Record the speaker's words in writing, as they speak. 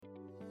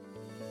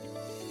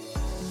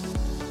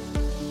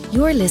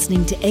You're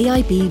listening to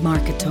AIB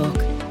Market Talk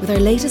with our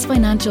latest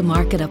financial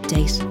market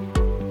update.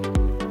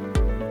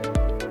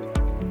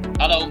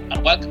 Hello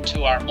and welcome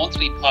to our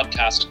monthly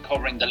podcast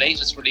covering the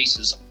latest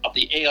releases of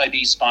the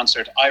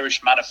AIB-sponsored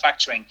Irish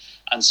Manufacturing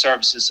and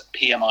Services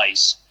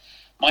PMIs.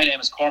 My name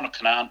is Cormac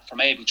Canaan from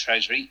AIB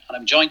Treasury and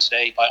I'm joined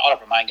today by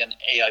Oliver Mangan,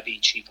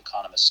 AIB Chief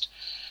Economist.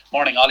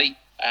 Morning, Ollie.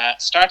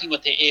 Starting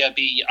with the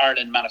AIB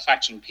Ireland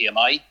Manufacturing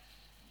PMI,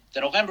 the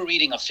November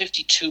reading of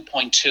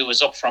 52.2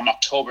 is up from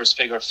October's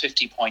figure of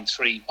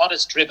 50.3. What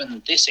has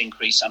driven this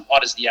increase and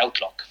what is the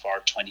outlook for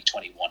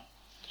 2021?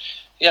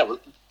 Yeah,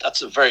 well,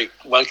 that's a very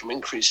welcome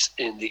increase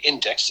in the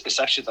index. It's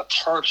actually the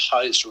third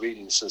highest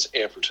reading since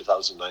April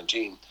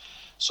 2019,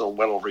 so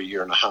well over a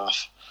year and a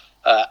half.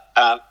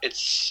 And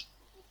it's,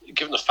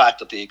 given the fact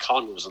that the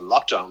economy was in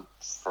lockdown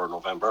for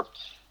November,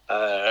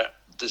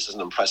 this is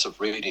an impressive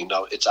reading.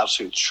 Now, it's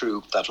absolutely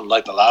true that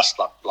unlike the last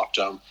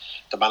lockdown,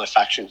 the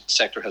manufacturing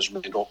sector has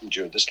remained open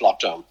during this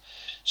lockdown.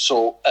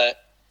 So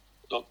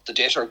look, the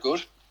data are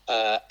good.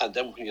 And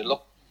then when you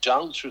look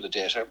down through the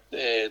data,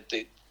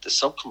 the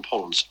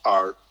subcomponents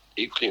are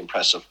equally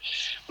impressive.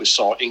 We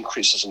saw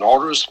increases in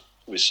orders,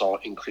 we saw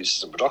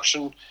increases in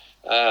production,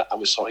 and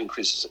we saw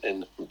increases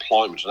in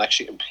employment. And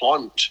actually,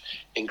 employment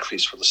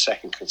increased for the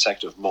second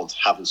consecutive month,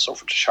 having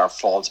suffered sharp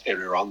falls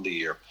earlier on the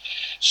year.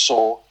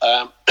 So,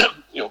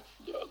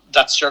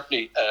 that's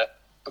certainly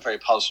a very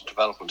positive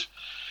development.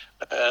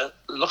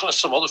 Looking at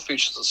some other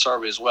features of the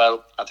survey as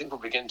well, I think we're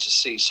beginning to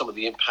see some of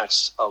the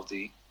impacts of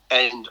the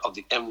end of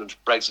the imminent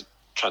Brexit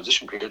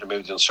transition period and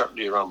maybe the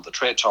uncertainty around the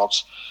trade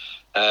talks.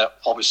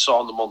 What we saw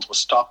in the month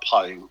was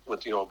stockpiling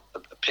with,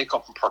 a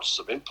pick-up in purchase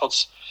of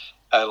inputs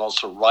and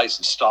also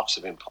rising stocks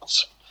of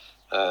inputs.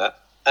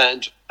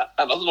 And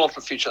another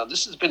notable feature, and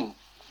this has been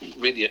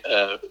really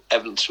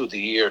evident through the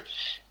year,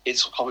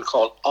 is what we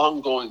call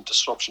ongoing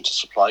disruption to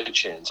supply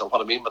chains. And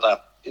what I mean by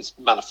that is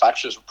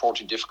manufacturers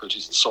reporting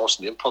difficulties in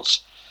sourcing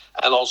inputs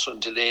and also in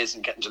delays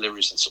in getting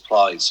deliveries and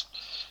supplies.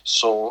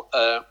 So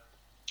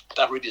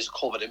that really is a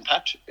COVID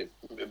impact. It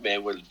may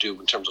well do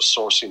in terms of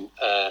sourcing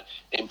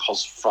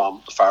inputs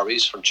from the Far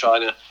East, from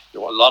China. A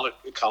lot of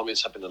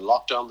economies have been in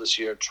lockdown this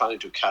year, trying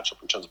to catch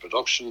up in terms of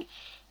production,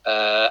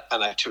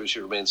 and activity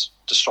remains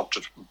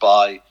disrupted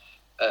by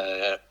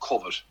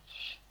COVID.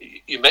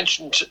 You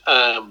mentioned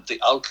the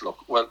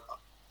outlook. Well,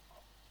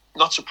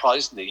 not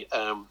surprisingly,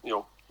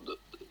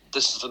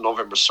 this is the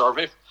November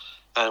survey,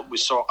 and we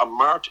saw a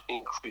marked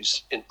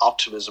increase in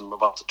optimism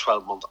about the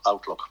 12-month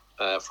outlook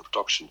for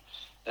production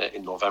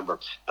in November.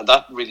 And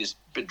that really has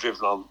been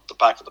driven on the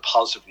back of the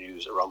positive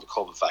news around the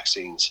COVID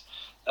vaccines.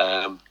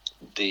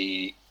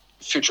 The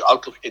Future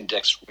Outlook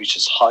Index reached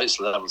its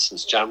highest level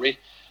since January.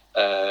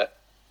 I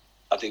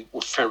think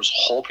with firms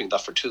hoping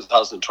that for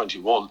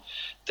 2021,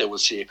 they will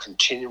see a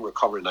continuing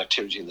recovery in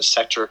activity in the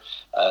sector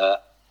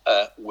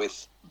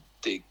with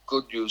the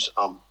good news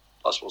on,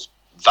 I suppose,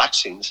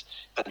 vaccines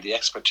and the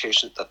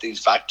expectation that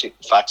these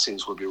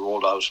vaccines will be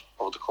rolled out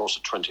over the course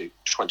of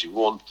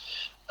 2021,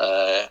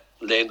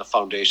 laying the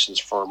foundations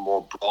for a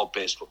more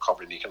broad-based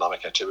recovery in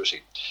economic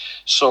activity.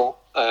 So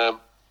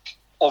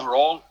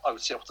overall, I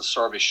would say what the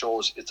survey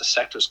shows is the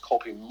sector is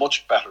coping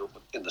much better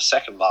in the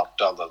second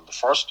lockdown than the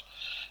first,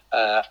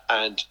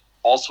 and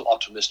also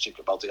optimistic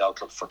about the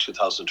outlook for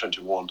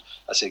 2021,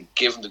 I say,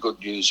 given the good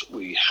news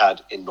we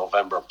had in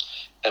November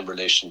in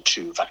relation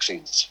to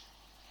vaccines.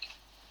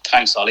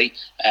 Thanks, Ollie.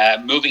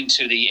 Moving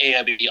to the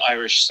AIB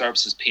Irish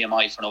Services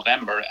PMI for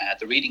November,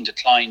 the reading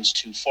declined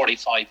to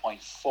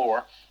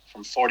 45.4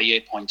 from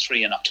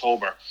 48.3 in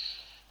October.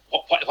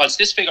 Whilst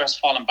this figure has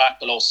fallen back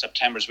below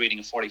September's reading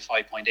of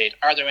 45.8,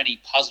 are there any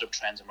positive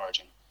trends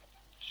emerging?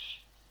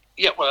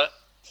 Yeah, well,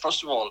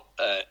 first of all,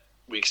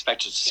 we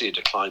expected to see a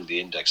decline in the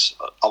index.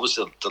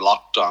 Obviously, the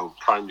lockdown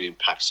primarily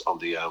impacts on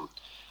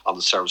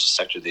the services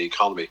sector of the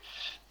economy.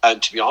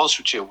 And to be honest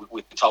with you,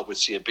 we thought we'd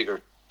see a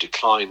bigger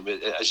decline.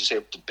 As you say,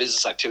 the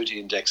business activity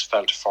index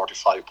fell to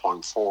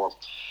 45.4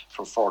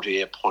 from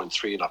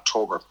 48.3 in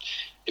October.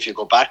 If you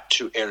go back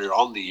to earlier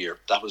on the year,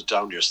 that was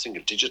down near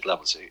single-digit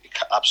levels. It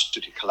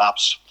absolutely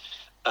collapsed.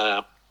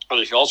 And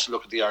if you also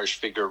look at the Irish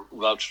figure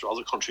relative to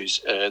other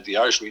countries, the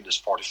Irish reading is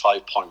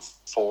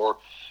 45.4.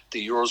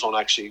 The Eurozone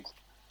actually,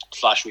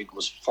 flash reading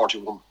was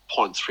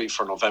 41.3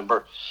 for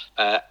November.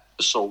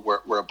 So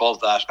we're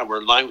above that, and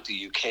we're in line with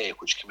the UK,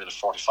 which came in at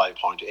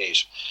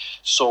 45.8.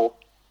 So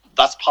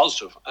that's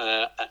positive.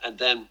 And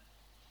then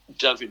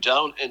delving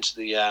down into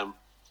the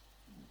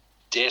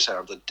data,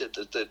 or the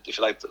if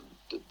you like,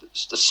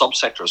 the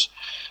subsectors,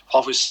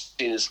 what we've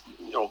seen is,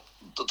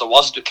 there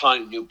was a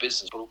decline in new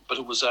business, but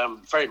it was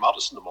very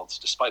modest in the month,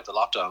 despite the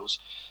lockdowns.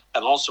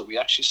 And also, we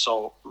actually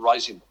saw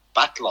rising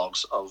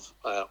backlogs of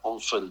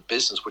unfilled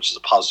business, which is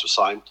a positive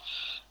sign.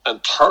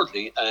 And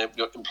thirdly,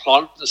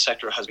 employment in the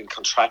sector has been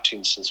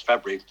contracting since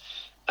February,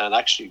 And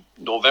actually,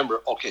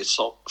 November, okay,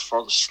 so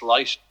for the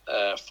slight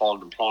fall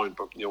in employment,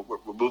 but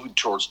we're moving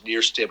towards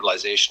near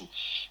stabilisation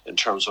in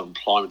terms of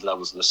employment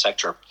levels in the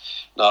sector.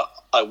 Now,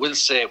 I will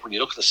say, when you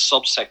look at the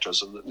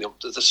subsectors, and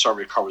this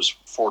survey covers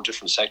 4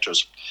 different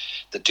sectors,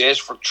 the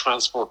data for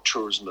transport,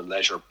 tourism, and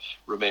leisure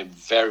remain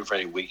very,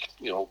 very weak.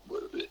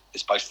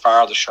 It's by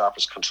far the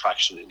sharpest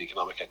contraction in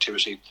economic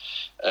activity.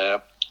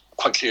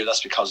 Quite clear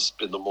that's because it's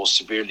been the most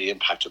severely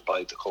impacted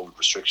by the COVID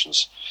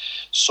restrictions.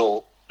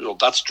 So,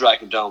 that's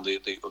dragging down the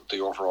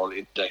overall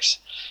index.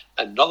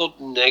 Another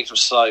negative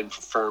sign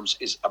for firms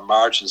is a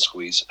margin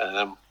squeeze.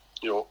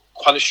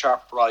 Quite a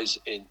sharp rise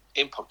in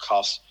input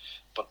costs,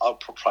 but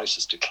output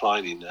prices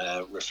declining,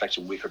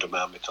 reflecting weaker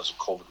demand because of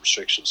COVID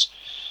restrictions.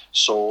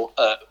 So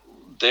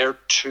there are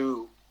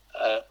 2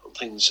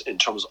 things in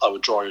terms I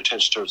would draw your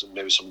attention to, and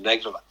maybe some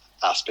negative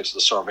aspects of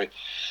the survey.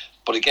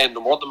 But again, the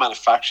more the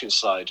manufacturing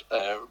side,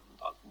 one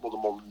of the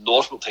more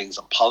notable things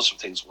and positive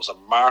things was a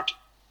marked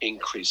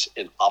increase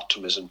in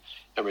optimism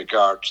in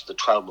regard to the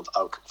 12-month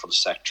outlook for the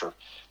sector,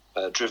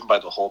 driven by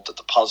the hope that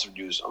the positive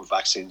news on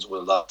vaccines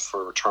will allow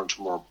for a return to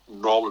more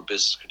normal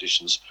business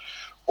conditions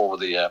over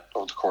the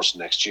course of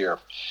next year.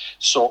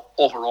 So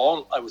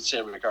overall, I would say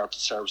in regard to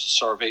the services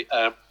survey,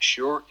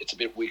 sure, it's a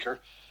bit weaker,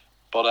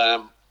 but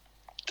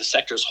the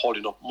sector is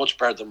holding up much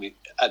better than we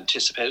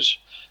anticipated.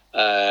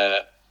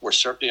 We're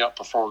certainly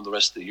outperforming the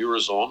rest of the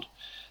Eurozone,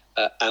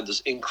 and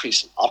there's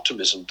increasing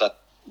optimism that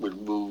we'll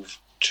move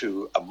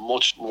to a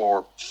much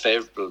more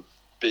favourable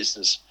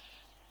business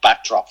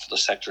backdrop for the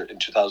sector in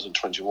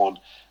 2021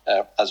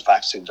 as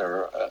vaccines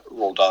are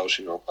rolled out,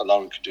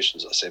 allowing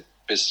conditions,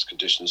 business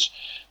conditions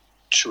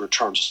to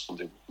return to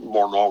something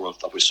more normal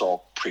that we saw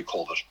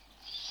pre-COVID.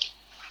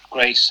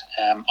 Great.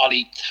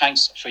 Ollie,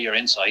 thanks for your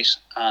insight,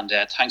 and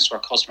thanks to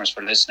our customers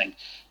for listening.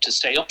 To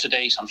stay up to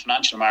date on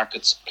financial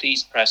markets,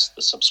 please press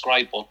the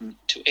subscribe button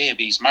to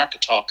AIB's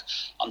Market Talk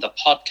on the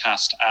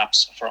podcast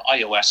apps for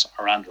iOS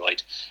or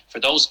Android. For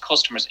those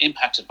customers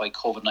impacted by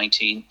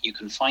COVID-19, you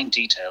can find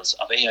details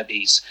of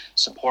AIB's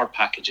support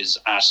packages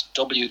at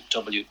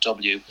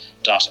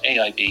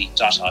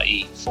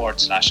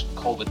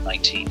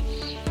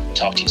www.aib.ie/COVID-19.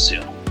 Talk to you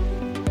soon.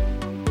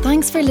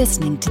 Thanks for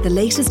listening to the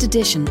latest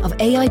edition of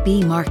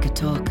AIB Market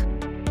Talk.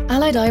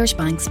 Allied Irish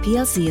Banks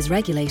plc is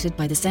regulated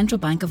by the Central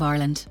Bank of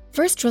Ireland.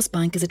 First Trust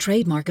Bank is a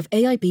trademark of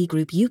AIB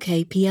Group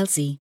UK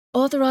plc,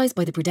 authorised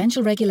by the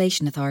Prudential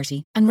Regulation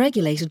Authority and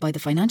regulated by the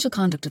Financial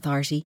Conduct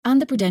Authority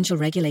and the Prudential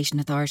Regulation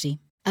Authority.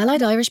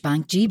 Allied Irish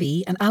Bank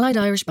GB and Allied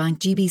Irish Bank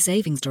GB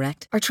Savings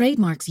Direct are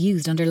trademarks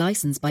used under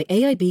licence by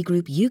AIB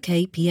Group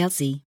UK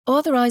plc,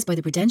 authorised by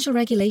the Prudential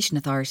Regulation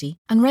Authority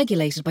and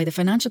regulated by the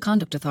Financial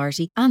Conduct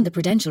Authority and the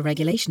Prudential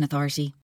Regulation Authority.